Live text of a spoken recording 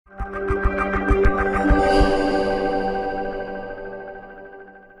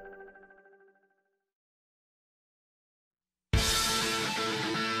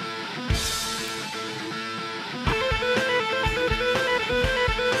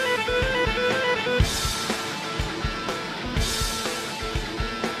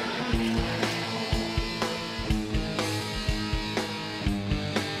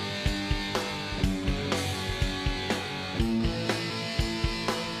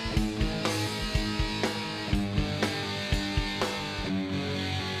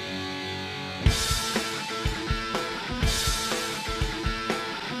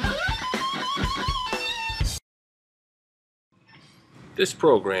This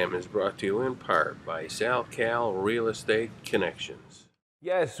program is brought to you in part by SalCal Real Estate Connections.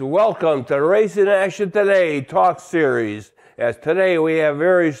 Yes, welcome to Race in Action Today Talk Series. As today we have a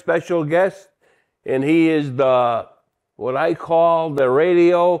very special guest, and he is what I call the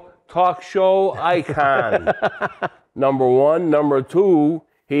radio talk show icon. Number one. Number two,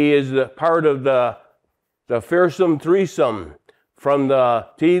 he is part of the fearsome threesome from the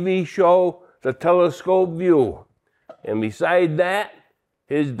TV show The Telescope View. And beside that,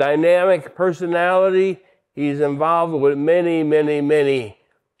 his dynamic personality, he's involved with many, many, many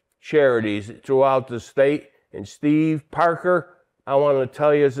charities throughout the state. And Steve Parker, I want to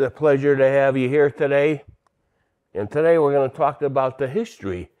tell you it's a pleasure to have you here today. And today we're going to talk about the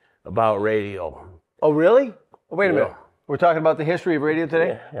history about radio. Oh, really? Oh, wait a minute. We're talking about the history of radio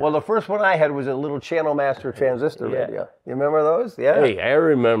today? Yeah. Well, the first one I had was a little Channel Master transistor radio. You remember those? Yeah. Hey, I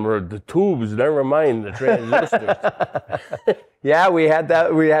remember the tubes, never mind the transistors. Yeah, we had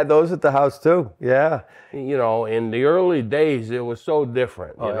that. We had those at the house too. Yeah. You know, in the early days, it was so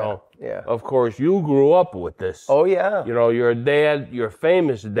different, you know. Yeah. Of course, you grew up with this. Oh, yeah. You know, your dad, your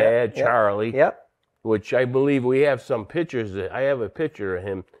famous dad, Charlie, which I believe we have some pictures. I have a picture of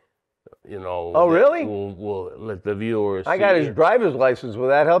him, you know. Oh, really? We'll let the viewers see. I got his driver's license. Will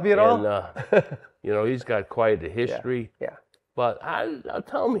that help you at all? You know, he's got quite a history. Yeah. But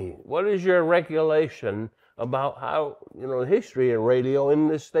tell me, what is your recollection about how, you know, the history of radio in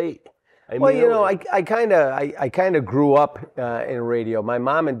this state? Well, you know, I kind of grew up in radio. My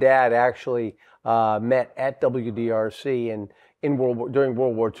mom and dad actually met at WDRC during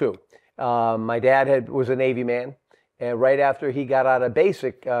World War II. My dad was a Navy man, and right after he got out of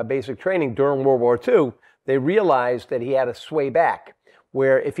basic training during World War II, they realized that he had to sway back,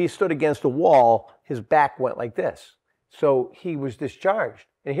 where if he stood against a wall, his back went like this. So he was discharged.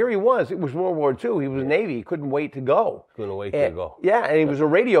 And here he was. It was World War II. He was Navy. He couldn't wait to go. To go. Yeah, and he was a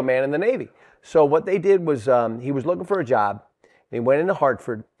radio man in the Navy. So what they did was he was looking for a job. And he went into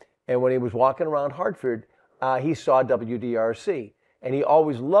Hartford. And when he was walking around Hartford, he saw WDRC. And he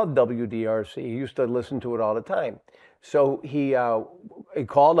always loved WDRC. He used to listen to it all the time. So he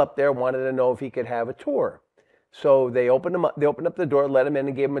called up there, wanted to know if he could have a tour. So they opened up the door, let him in,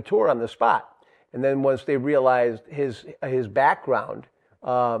 and gave him a tour on the spot. And then once they realized his background,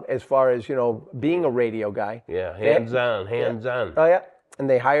 as far as, you know, being a radio guy. Yeah, hands on. Oh, yeah. And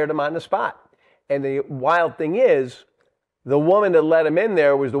they hired him on the spot. And the wild thing is, the woman that let him in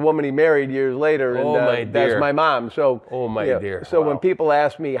there was the woman he married years later. And my dear. That's my mom. So, dear. So when people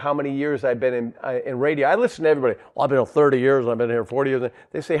ask me how many years I've been in radio, I listen to everybody. Well, I've been here 30 years. I've been here 40 years.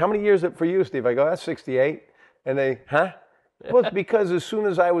 They say, how many years is it for you, Steve? I go, that's 68. And they, huh? Well, it's because as soon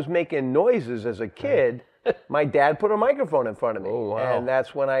as I was making noises as a kid, my dad put a microphone in front of me. Oh, wow. And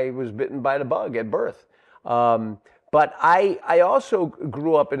that's when I was bitten by the bug at birth. But I also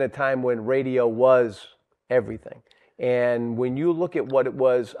grew up in a time when radio was everything. And when you look at what it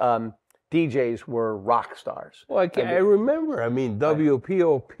was, DJs were rock stars. Well, I remember. I mean,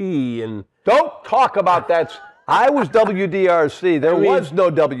 WPOP and... Don't talk about that. I was WDRC. There was no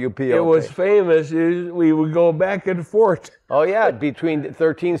WPOP. It was famous. We would go back and forth. Oh, yeah, between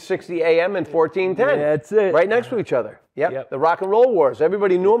 1360 AM and 1410. That's it. Right next to each other. Yep. The rock and roll wars.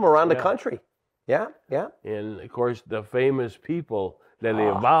 Everybody knew them around the country. Yeah. And, of course, the famous people that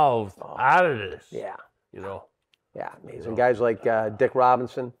evolved out of this. Yeah. You know. Yeah, amazing. Guys like Dick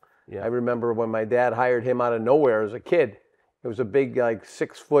Robinson. Yeah. I remember when my dad hired him out of nowhere as a kid. It was a big, like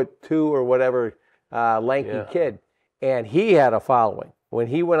 6'2" or whatever, lanky kid. And he had a following. When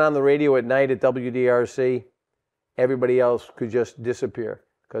he went on the radio at night at WDRC, everybody else could just disappear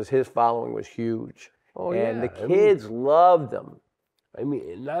because his following was huge. Oh, and the kids loved him. I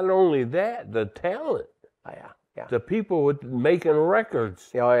mean, not only that, the talent. Oh, yeah. The people with making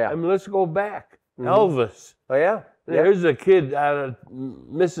records. Oh, yeah. I mean, let's go back. Elvis. Oh, yeah. There's a kid out of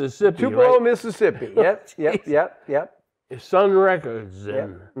Mississippi, Tupelo, Mississippi. Yep. Sun Records.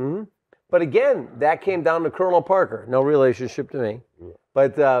 And... But again, that came down to Colonel Parker. No relationship to me.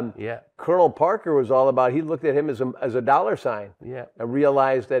 But Colonel Parker was all about, he looked at him as a dollar sign. Yeah. And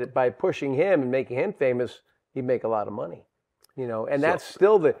realized that by pushing him and making him famous, he'd make a lot of money. You know, and that's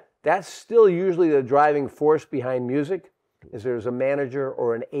still usually the driving force behind music, is there's a manager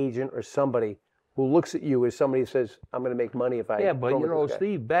or an agent or somebody who looks at you as somebody who says, I'm going to make money if I... Yeah, but you know,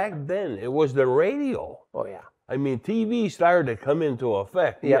 Steve, back then, it was the radio. Oh, yeah. I mean, TV started to come into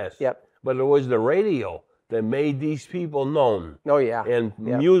effect, yes. Yep. But it was the radio that made these people known. Oh, yeah. And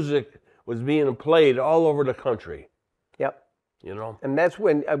music was being played all over the country. Yep. You know? And that's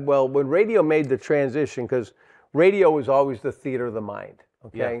when radio made the transition, because radio was always the theater of the mind,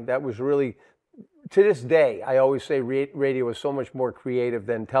 okay? Yeah. That was really to this day, I always say radio is so much more creative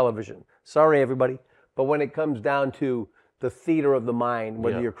than television. Sorry, everybody. But when it comes down to the theater of the mind,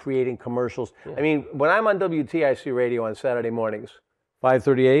 whether you're creating commercials. I mean, when I'm on WTIC radio on Saturday mornings,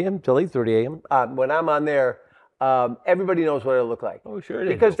 5:30 a.m. till 8:30 a.m., when I'm on there, everybody knows what I look like. Oh, sure.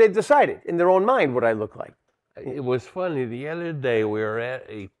 Because they've decided in their own mind what I look like. It was funny. The other day we were at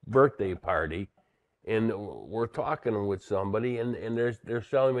a birthday party, and we're talking with somebody, and they're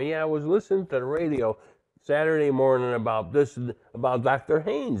telling me, I was listening to the radio Saturday morning about this, about Dr.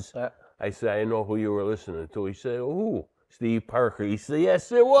 Haynes. I said, I know who you were listening to. He said, who? Steve Parker. He said,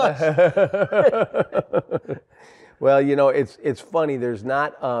 yes, it was. Well, it's funny. There's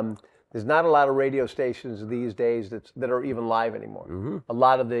not a lot of radio stations these days that are even live anymore. Mm-hmm. A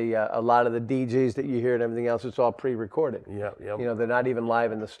lot of the DJs that you hear and everything else, it's all pre-recorded. Yeah. They're not even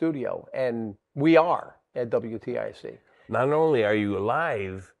live in the studio, and we are at WTIC. Not only are you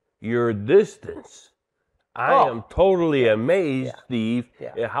live, your distance. I am totally amazed, Steve,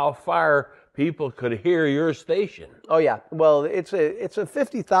 at how far people could hear your station. Oh yeah. Well, it's a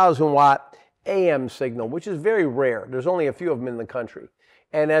 50,000 watt AM signal, which is very rare. There's only a few of them in the country.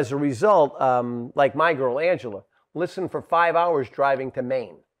 And as a result, like my girl, Angela, listened for 5 hours driving to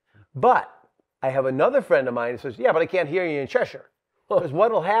Maine. But I have another friend of mine who says, yeah, but I can't hear you in Cheshire. Because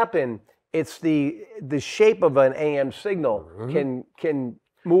what will happen, it's the shape of an AM signal can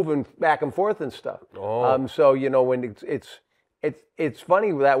move back and forth and stuff. So, when it's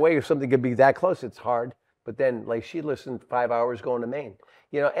funny that way, if something could be that close, it's hard. But then, like, she listened 5 hours going to Maine.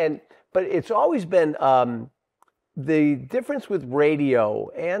 But it's always been... the difference with radio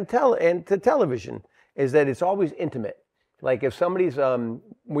and to television is that it's always intimate. Like if somebody's,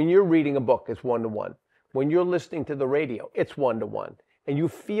 when you're reading a book, it's 1-to-1. When you're listening to the radio, it's 1-to-1. And you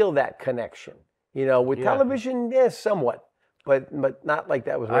feel that connection. With television, yes, somewhat. But not like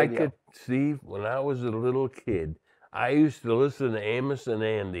that with radio. Steve, when I was a little kid, I used to listen to Amos and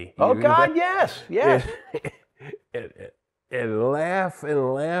Andy. Oh, God, yes. And laugh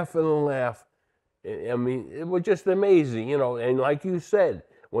and laugh and laugh. I mean, it was just amazing, and like you said,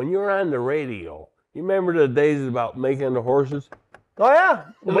 when you're on the radio, you remember the days about making the horses? Oh, yeah.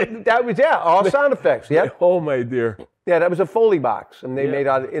 That was, all sound effects, yeah. Oh, my dear. Yeah, that was a Foley box, and they made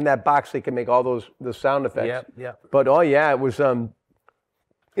in that box, they could make all the sound effects. Yeah. But,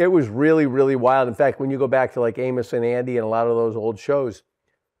 it was really, really wild. In fact, when you go back to like Amos and Andy and a lot of those old shows,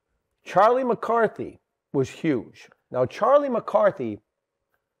 Charlie McCarthy was huge. Now, Charlie McCarthy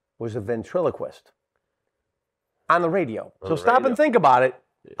was a ventriloquist on the radio. So stop and think about it.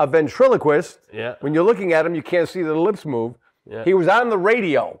 A ventriloquist, when you're looking at him, you can't see the lips move. Yeah. He was on the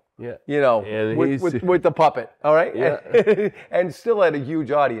radio, with the puppet, all right? Yeah. And still had a huge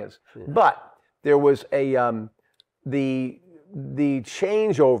audience. Yeah. But there was the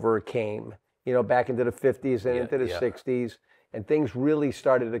changeover came, back into the 50s and into the 60s, and things really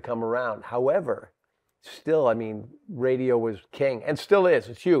started to come around. However, still, I mean, radio was king, and still is.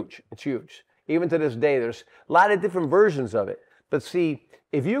 It's huge. It's huge. Even to this day, there's a lot of different versions of it. But see,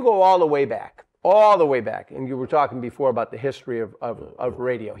 if you go all the way back, and you were talking before about the history of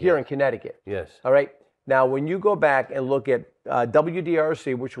radio here in Connecticut. Yes. All right? Now, when you go back and look at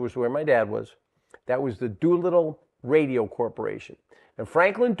WDRC, which was where my dad was, that was the Doolittle Radio Corporation. And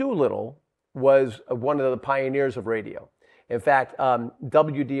Franklin Doolittle was one of the pioneers of radio. In fact,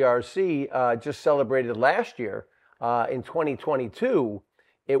 WDRC just celebrated last year, in 2022,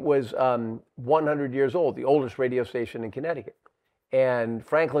 it was 100 years old, the oldest radio station in Connecticut. And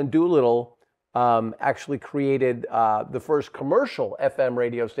Franklin Doolittle actually created the first commercial FM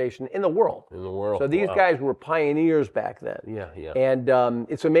radio station in the world. So these guys were pioneers back then. Yeah. And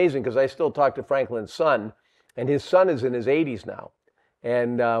it's amazing because I still talk to Franklin's son, and his son is in his 80s now.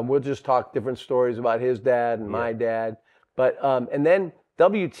 And we'll just talk different stories about his dad and my dad. But and then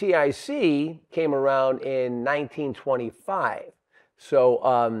WTIC came around in 1925.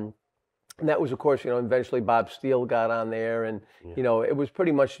 So and that was, of course, eventually Bob Steele got on there, and it was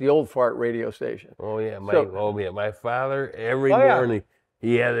pretty much the old fart radio station. Oh yeah, my father every morning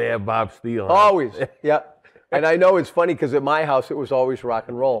he had to have Bob Steele on. Always, yeah. And I know it's funny because at my house it was always rock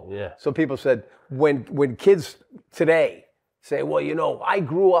and roll. Yeah. So people said when kids today say, well, I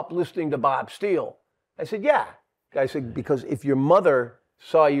grew up listening to Bob Steele. I said, yeah. I said, because if your mother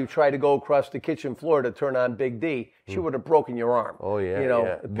saw you try to go across the kitchen floor to turn on Big D, she would have broken your arm. Oh,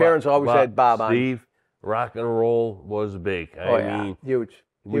 yeah. The parents always had Bob on. Steve, rock and roll was big. I mean, huge.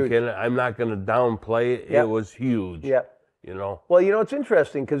 I'm not going to downplay it. Yep. It was huge. Yep. Well, it's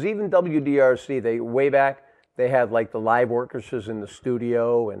interesting because even WDRC, way back, they had like the live orchestras in the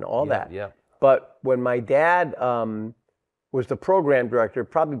studio and all that. Yeah. But when my dad was the program director.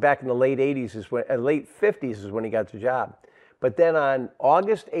 Probably back in the late 80s late 50s is when he got the job. But then on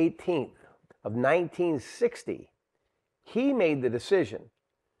August 18th of 1960, he made the decision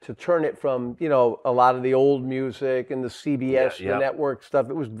to turn it from, you know, a lot of the old music and the CBS, the network stuff.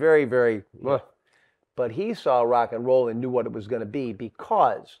 It was very, very, but he saw rock and roll and knew what it was going to be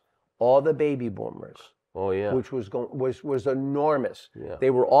because all the baby boomers, which was enormous. Yeah.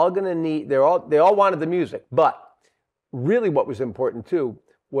 They were all going to need, they all wanted the music, but really what was important too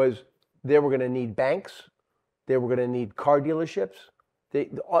was they were going to need banks, they were going to need car dealerships, they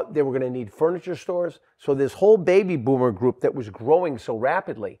were going to need furniture stores. So this whole baby boomer group that was growing so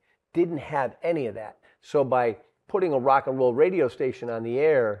rapidly didn't have any of that. So by putting a rock and roll radio station on the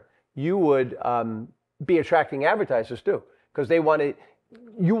air, you would be attracting advertisers too, because they wanted.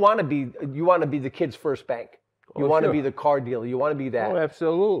 You want to be the kid's first bank. You want to be the car dealer. You want to be that. Oh,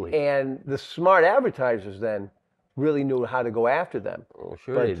 absolutely. And the smart advertisers then really knew how to go after them. Oh,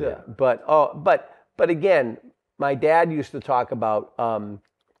 sure they did. But again, my dad used to talk about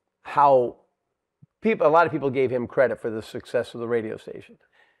how a lot of people gave him credit for the success of the radio station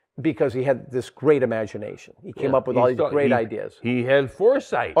because he had this great imagination. He came up with all these great ideas. He had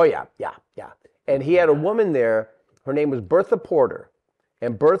foresight. Oh, yeah. And he had a woman there. Her name was Bertha Porter.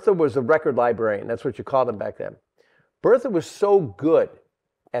 And Bertha was a record librarian. That's what you called them back then. Bertha was so good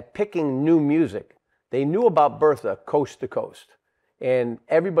at picking new music. They knew about Bertha coast to coast. And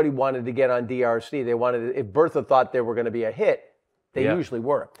everybody wanted to get on DRC. They wanted to, if Bertha thought they were going to be a hit, they usually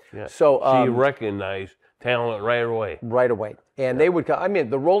were. Yeah. So she recognized talent right away. Right away. And they would come. I mean,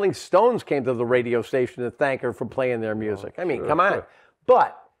 the Rolling Stones came to the radio station to thank her for playing their music. I mean, come on.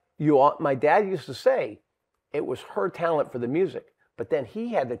 But my dad used to say it was her talent for the music. But then he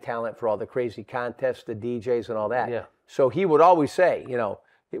had the talent for all the crazy contests, the DJs and all that. Yeah. So he would always say, you know,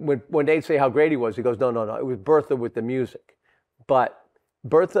 when they'd say how great he was, he goes, no, it was Bertha with the music. But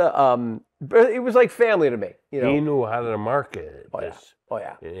Bertha, it was like family to me. You know? He knew how to market this. Oh,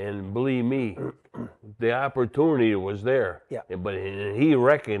 yeah. And believe me, the opportunity was there. Yeah. But he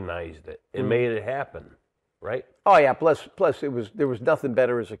recognized it and made it happen, right? Oh, yeah. Plus, there was nothing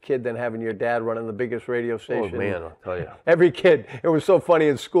better as a kid than having your dad running the biggest radio station. Oh, man, I'll tell you. Every kid. It was so funny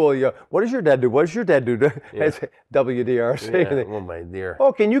in school. You go, what does your dad do? What does your dad do? Yeah. WDRC. Yeah. Oh, my dear.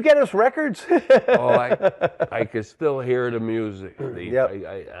 Oh, can you get us records? I could still hear the music.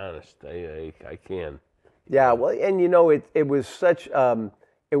 I can. Yeah, well, and you know, it was such a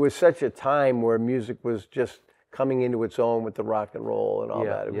time where music was just coming into its own with the rock and roll and all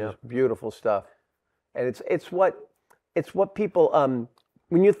that. It was beautiful stuff. And it's what people,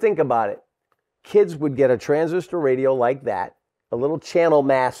 when you think about it, kids would get a transistor radio like that, a little channel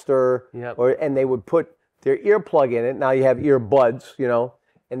master, and they would put their earplug in it. Now you have earbuds, you know,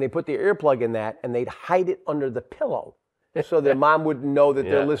 and they put their earplug in that, and they'd hide it under the pillow, so their mom wouldn't know that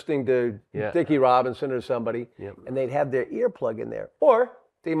they're listening to Dickie Robinson or somebody, and they'd have their earplug in there. Or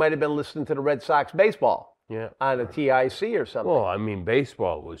they might have been listening to the Red Sox baseball on a TIC or something. Well, I mean,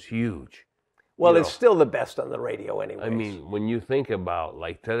 baseball was huge. Well, it's still the best on the radio anyway. I mean, when you think about,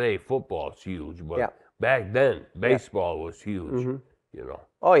 like today, football's huge, but back then, baseball was huge, you know.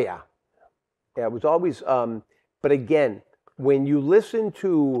 Oh, yeah. Yeah, it was always, but again, when you listen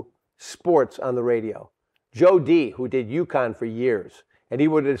to sports on the radio, Joe D., who did UConn for years, and he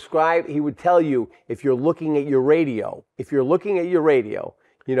would tell you, if you're looking at your radio,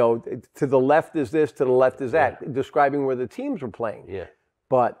 you know, to the left is this, to the left is that, describing where the teams were playing. Yeah.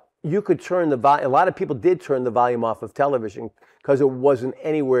 But you could turn the volume. A lot of people did turn the volume off of television because it wasn't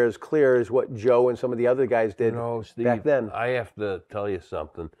anywhere as clear as what Joe and some of the other guys did Steve, back then. I have to tell you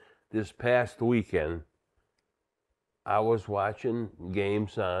something. This past weekend, I was watching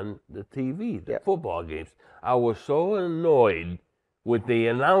games on the TV, the football games. I was so annoyed with the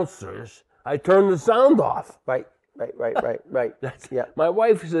announcers, I turned the sound off. Right. My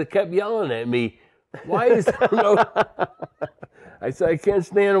wife kept yelling at me, why is I said, I can't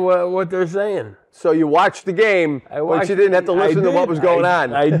stand what they're saying. So you watched the game, but you didn't have to listen to what was going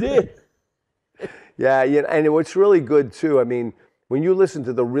on. I did. Yeah, and what's really good, too, I mean, when you listen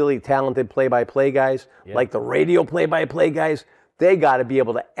to the really talented play-by-play guys, like the radio play-by-play guys, they got to be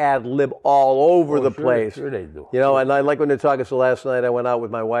able to ad-lib all over the place. Sure they do. You know, and I like when they're talking. So last night I went out with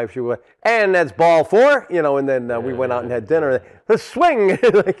my wife. She was like, and that's ball 4, you know, and then we went out and had dinner. The swing.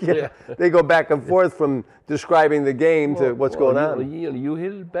 They go back and forth from describing the game to what's going on. You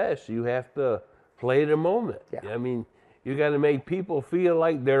hit it best. You have to play the moment. Yeah. I mean, you got to make people feel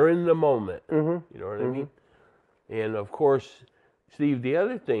like they're in the moment. You know what I mean? And, of course, Steve, the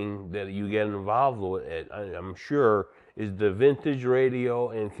other thing that you get involved with, I'm sure, is the Vintage Radio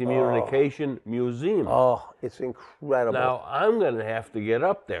and Communication Museum. Oh, it's incredible. Now, I'm going to have to get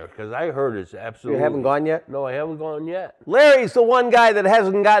up there because I heard it's absolutely... You haven't gone yet? No, I haven't gone yet. Larry's the one guy that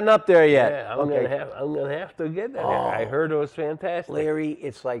hasn't gotten up there yet. Yeah, I'm gonna have to get there. I heard it was fantastic. Larry,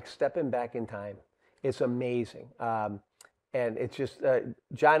 it's like stepping back in time. It's amazing. And it's just,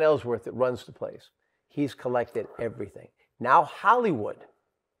 John Ellsworth that runs the place. He's collected everything. Now Hollywood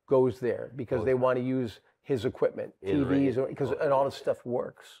goes there because they want to use his equipment, TVs, because and all this stuff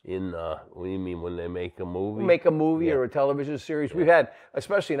works. What do you mean, when they make a movie? Make a movie or a television series. We've had,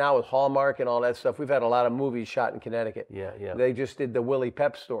 especially now with Hallmark and all that stuff, we've had a lot of movies shot in Connecticut. Yeah, yeah. They just did the Willie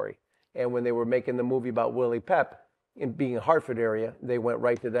Pep story. And when they were making the movie about Willie Pep, in being a Hartford area, they went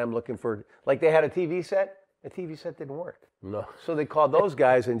right to them looking for, like they had a TV set. The TV set didn't work. No. So they called those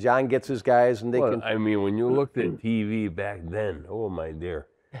guys, and John gets his guys, and they can... I mean, when you looked at TV back then, oh my dear.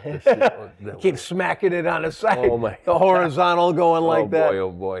 Keep smacking it on the side. Oh my. The horizontal going like that.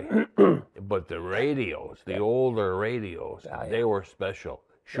 Oh boy. But the radios, the older radios, they were special.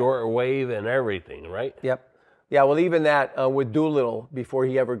 Shortwave and everything, right? Yep. Yeah, well, even that with Doolittle, before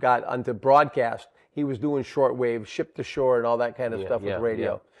he ever got onto broadcast, he was doing shortwave, ship to shore, and all that kind of stuff with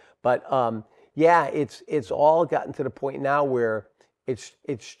radio. Yeah. But yeah, it's all gotten to the point now where it's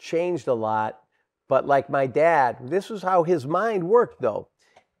changed a lot. But like my dad, this is how his mind worked, though.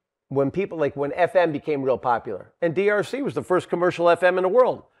 When people, like when FM became real popular, and DRC was the first commercial FM in the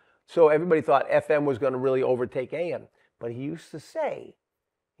world. So everybody thought FM was going to really overtake AM. But he used to say,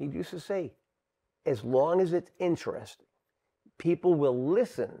 as long as it's interesting, people will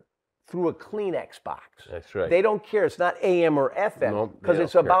listen through a Kleenex box. That's right. They don't care. It's not AM or FM because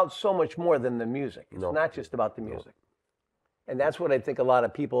it's about so much more than the music. It's not just about the music. And that's what I think a lot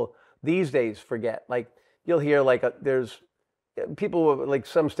of people these days forget. Like you'll hear like there's people like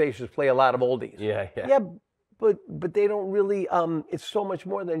some stations play a lot of oldies. Yeah. Yeah, but they don't really. It's so much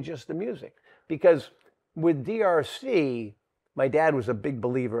more than just the music. Because with DRC, my dad was a big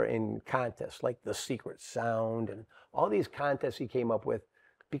believer in contests like The Secret Sound and all these contests he came up with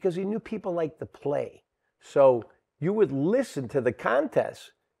because he knew people liked to play. So you would listen to the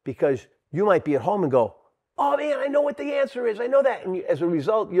contests because you might be at home and go, "Oh man, I know what the answer is. I know that." And as a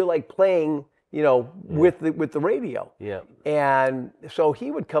result, you're like playing, with the radio. Yeah. And so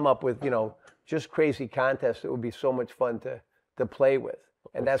he would come up with, just crazy contests that would be so much fun to play with.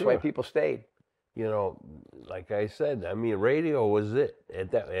 And that's why people stayed. Like I said, I mean, radio was it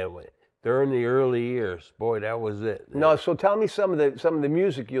during the early years. Boy, that was it. No, so tell me some of the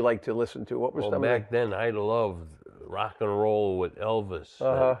music you like to listen to. What was some back then? I loved rock and roll with Elvis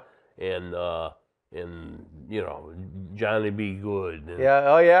and Johnny B. Good. And,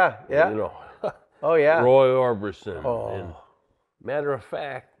 oh yeah. Oh yeah. Roy Orbison. Oh. And matter of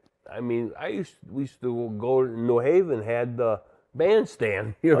fact, I mean, we used to go to New Haven, had the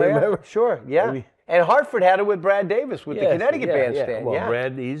bandstand. You remember? Yeah, sure. Yeah. I mean, and Hartford had it with Brad Davis with the Connecticut bandstand. Well,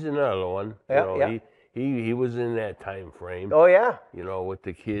 Brad, he's another one. He was in that time frame. Oh yeah. With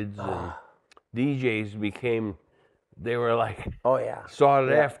the kids and DJs became. They were like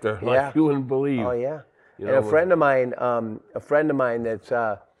sought after, like you wouldn't believe. Oh yeah. And a friend of mine that's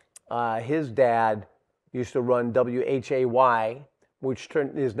his dad used to run WHAY, which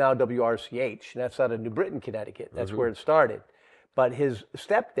is now WRCH, and that's out of New Britain, Connecticut. That's where it started. But his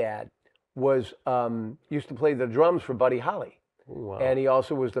stepdad was used to play the drums for Buddy Holly. Wow. And he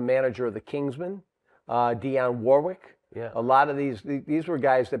also was the manager of the Kingsmen, Dionne Warwick. Yeah. A lot of these were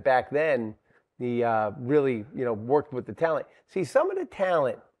guys that back then really worked with the talent. See, some of the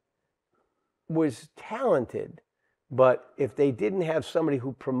talent was talented, but if they didn't have somebody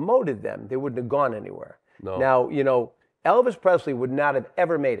who promoted them, they wouldn't have gone anywhere. No. Now, Elvis Presley would not have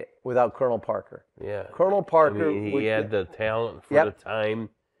ever made it without Colonel Parker. Yeah. Colonel Parker. I mean, he had the talent for the time,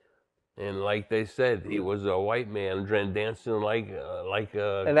 and like they said, he was a white man dancing like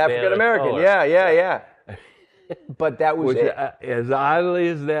an African American. Yeah. But that was it. As oddly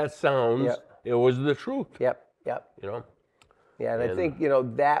as that sounds, it was the truth. Yep. Yeah, and I think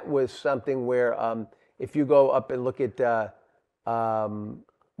that was something where if you go up and look at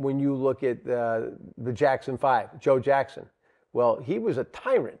when you look at the Jackson 5, Joe Jackson, well, he was a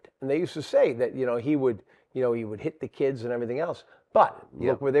tyrant, and they used to say that he would hit the kids and everything else. But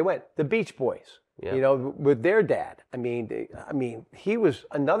look where they went, the Beach Boys, with their dad. I mean, he was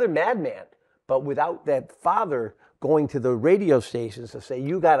another madman, but without that father going to the radio stations to say,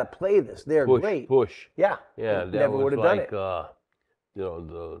 "You got to play this. They're great." Push. Yeah. That never would have like, done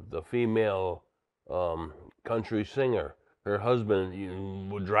it. The female country singer. Her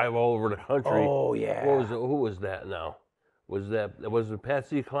husband would drive all over the country. Oh yeah. Who was that now? Was it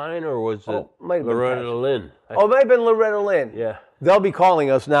Patsy Cline or was it might have been Loretta Patsy. Lynn? Oh, it might have been Loretta Lynn. Yeah. They'll be calling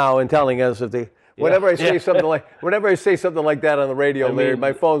us now and telling us if they. Whenever I say something like that on the radio, Larry,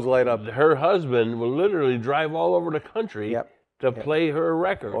 my phone's light up. Her husband will literally drive all over the country to play her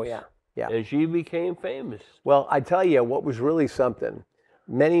records. Oh yeah. Yeah. And she became famous. Well, I tell you what was really something.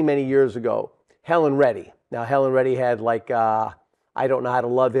 Many, many years ago, Helen Reddy. Now, Helen Reddy had like I Don't Know How to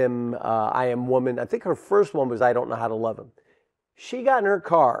Love Him, I Am Woman. I think her first one was I Don't Know How to Love Him. She got in her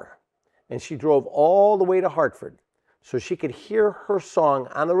car and she drove all the way to Hartford so she could hear her song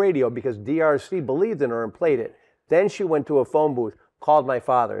on the radio because DRC believed in her and played it. Then she went to a phone booth, called my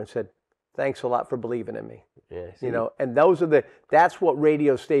father and said, "Thanks a lot for believing in me." Yeah, and that's what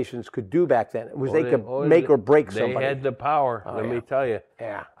radio stations could do back then. It was they could make or break somebody. They had the power, let me tell you.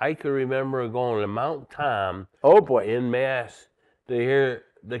 Yeah. I could remember going to Mount Tom in Mass to hear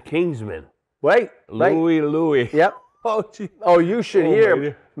the Kingsmen. Louie. Yep. You should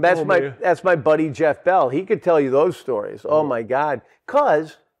hear. That's my buddy Jeff Bell. He could tell you those stories. Oh my God.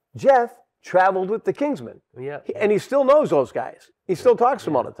 Because Jeff traveled with the Kingsmen. Yeah. And he still knows those guys. He still talks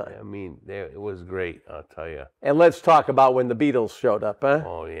to them all the time. I mean, it was great, I'll tell you. And let's talk about when the Beatles showed up, huh?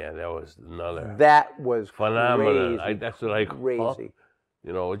 Oh, yeah, that was another. That was phenomenon. Crazy. That's like crazy.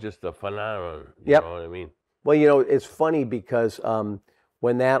 Just a phenomenon. You know what I mean? Well, it's funny because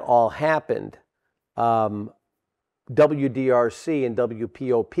when that all happened, WDRC and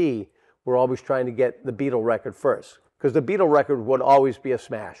WPOP were always trying to get the Beatle record first. Because the Beatle record would always be a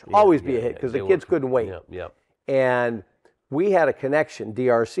smash, always be a hit, because the kids couldn't wait. And we had a connection,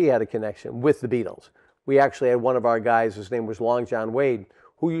 DRC had a connection with the Beatles. We actually had one of our guys, his name was Long John Wade,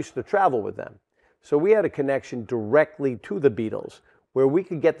 who used to travel with them. So we had a connection directly to the Beatles, where we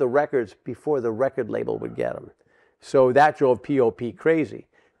could get the records before the record label would get them. So that drove POP crazy,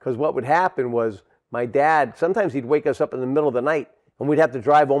 because what would happen was my dad, sometimes he'd wake us up in the middle of the night, and we'd have to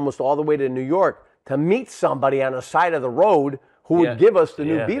drive almost all the way to New York to meet somebody on the side of the road who would give us the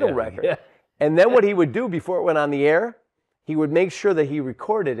new Beatle record. Yeah. And then what he would do before it went on the air, he would make sure that he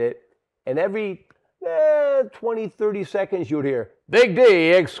recorded it, and every 20, 30 seconds you would hear, "Big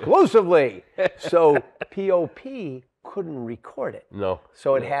D exclusively." So POP couldn't record it. No.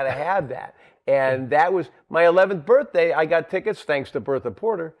 So it had to have that. And that was my 11th birthday. I got tickets, thanks to Bertha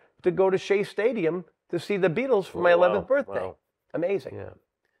Porter, to go to Shea Stadium to see the Beatles for my 11th birthday. Wow. Amazing. Yeah.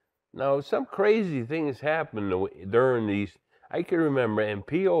 Now, some crazy things happened during these. I can remember in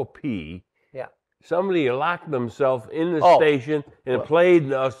POP, somebody locked themselves in the station and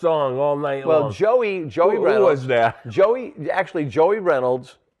played a song all night long. Well, Joey Reynolds. Who was that? Joey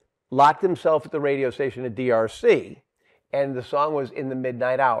Reynolds locked himself at the radio station at DRC, and the song was In the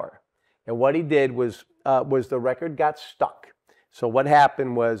Midnight Hour. And what he did was the record got stuck. So what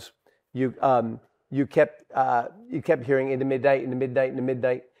happened was you kept hearing In the Midnight, In the Midnight, In the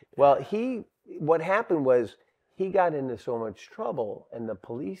Midnight. Well, what happened was he got into so much trouble, and the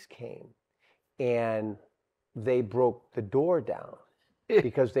police came, and they broke the door down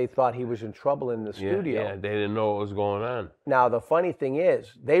because they thought he was in trouble in the studio. Yeah, they didn't know what was going on. Now, the funny thing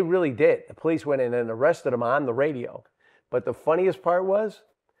is, they really did. The police went in and arrested him on the radio. But the funniest part was,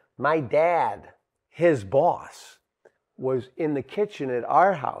 my dad, his boss, was in the kitchen at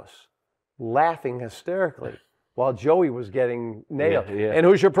our house laughing hysterically while Joey was getting nailed. Yeah. And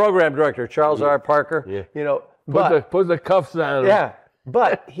who's your program director? Charles R. Parker? Yeah. Put the cuffs on him. Yeah.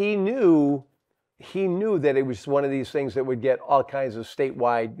 But he knew that it was one of these things that would get all kinds of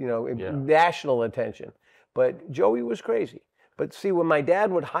statewide, national attention. But Joey was crazy. But see, when my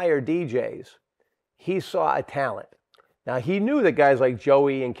dad would hire DJs, he saw a talent. Now, he knew that guys like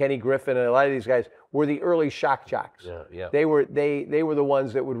Joey and Kenny Griffin and a lot of these guys were the early shock jocks. Yeah. They were the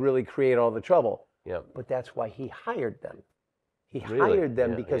ones that would really create all the trouble. Yeah. But that's why he hired them. He hired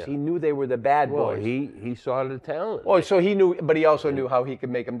them because he knew they were the bad boys. He saw the talent. Oh, so he knew, but he also knew how he could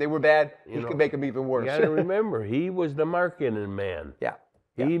make them. They were bad. He could make them even worse. You got to remember, he was the marketing man. Yeah.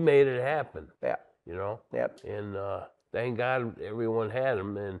 He made it happen. Yeah. Yep. And thank God everyone had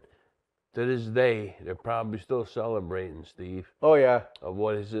him. And to this day, they're probably still celebrating, Steve. Oh yeah. Of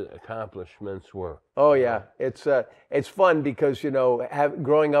what his accomplishments were. Oh yeah. It's fun because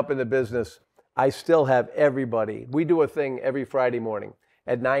growing up in the business, I still have everybody. We do a thing every Friday morning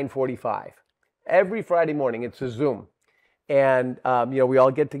at 9:45. Every Friday morning, it's a Zoom. And, we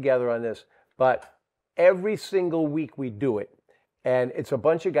all get together on this. But every single week we do it. And it's a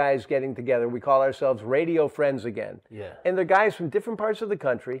bunch of guys getting together. We call ourselves Radio Friends Again. Yeah. And they're guys from different parts of the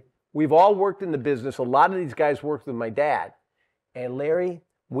country. We've all worked in the business. A lot of these guys worked with my dad. And Larry,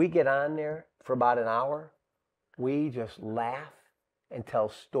 we get on there for about an hour. We just laugh and tell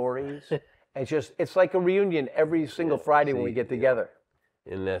stories. And it's like a reunion every single Friday when we get together.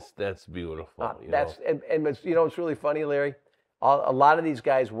 And that's beautiful. And it's, it's really funny, Larry. A lot of these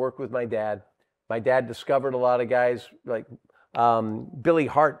guys work with my dad. My dad discovered a lot of guys like Billy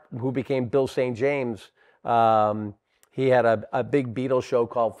Hart, who became Bill St. James. He had a big Beatles show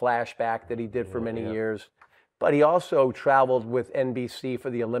called Flashback that he did for many years. But he also traveled with NBC for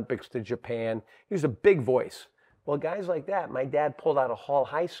the Olympics to Japan. He was a big voice. Well, guys like that, my dad pulled out of Hall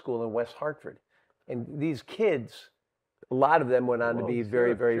High School in West Hartford. And these kids, a lot of them went on to be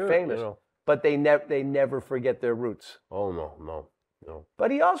very, very famous. But they never forget their roots. Oh, no. But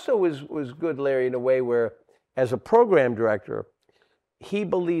he also was good, Larry, in a way where, as a program director, he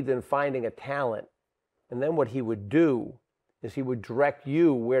believed in finding a talent. And then what he would do is he would direct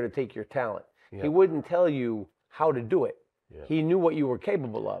you where to take your talent. He wouldn't tell you how to do it. He knew what you were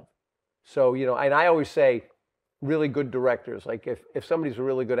capable of. So, and I always say, really good directors, like if somebody's a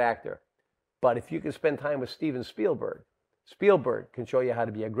really good actor, but if you can spend time with Steven Spielberg can show you how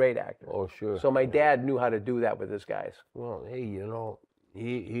to be a great actor. Oh, sure. So my dad knew how to do that with his guys. Well, hey,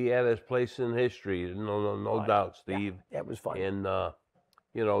 he had his place in history, no doubt, Steve. Yeah, it was fun. And,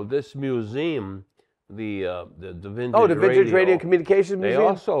 this museum, the Vintage the Vintage Radio and Communications Museum? They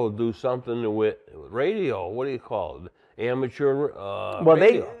also do something with radio. What do you call it? Amateur well,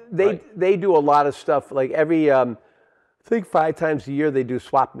 radio. They do a lot of stuff. Like every, I think 5 times a year they do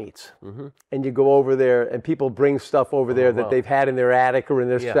swap meets. Mm-hmm. And you go over there and people bring stuff over there that they've had in their attic or in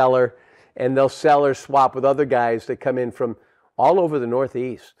their cellar. And they'll sell or swap with other guys that come in from all over the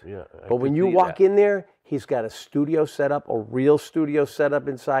Northeast. Yeah, but when you walk in there, he's got a studio set up, a real studio set up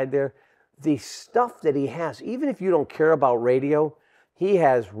inside there. The stuff that he has, even if you don't care about radio, he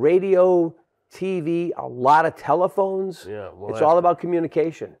has radio, TV, a lot of telephones. Yeah, it's all about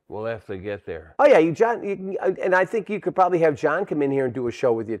communication. We'll have to get there. Oh yeah, John, and I think you could probably have John come in here and do a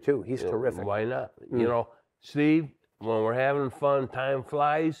show with you too. He's terrific. Why not? Steve, when we're having fun, time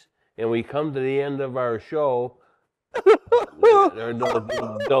flies, and we come to the end of our show.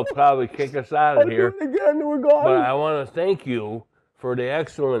 They'll probably kick us out of here. Again, we're gone. But I want to thank you for the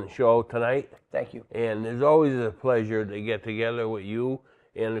excellent show tonight. Thank you. And it's always a pleasure to get together with you.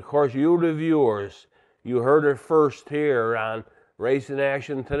 And, of course, you, the viewers, you heard it first here on Racing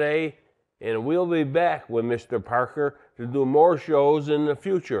Action Today. And we'll be back with Mr. Parker to do more shows in the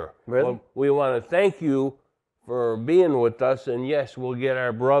future. Really? Well, we want to thank you for being with us. And, yes, we'll get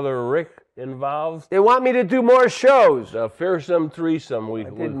our brother Rick involved. They want me to do more shows. The fearsome threesome. I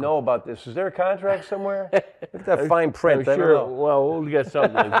didn't know about this. Is there a contract somewhere? Look at that fine print. I'm sure. Well, we'll get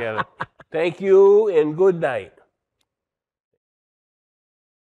something together. Thank you and good night.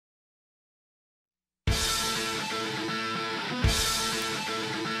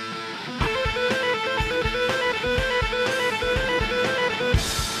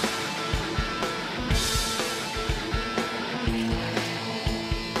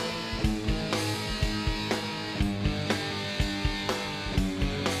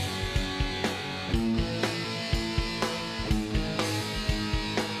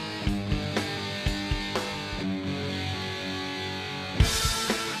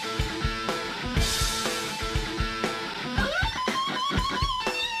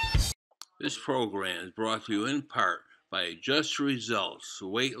 This program is brought to you in part by Just Results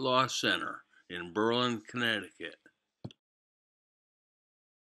Weight Loss Center in Berlin, Connecticut.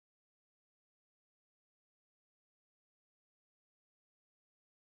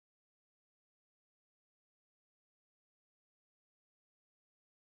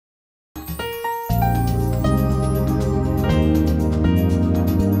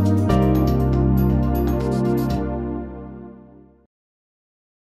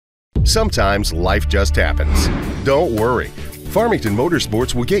 Sometimes life just happens. Don't worry. Farmington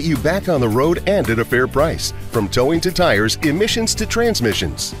Motorsports will get you back on the road and at a fair price. From towing to tires, emissions to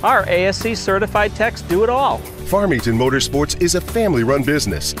transmissions. Our ASC certified techs do it all. Farmington Motorsports is a family-run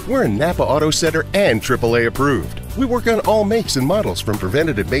business. We're a Napa Auto Center and AAA approved. We work on all makes and models from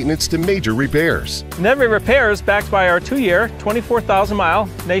preventative maintenance to major repairs. And every repair is backed by our 2-year, 24,000-mile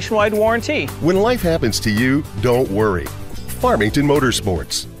nationwide warranty. When life happens to you, don't worry. Farmington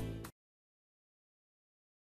Motorsports.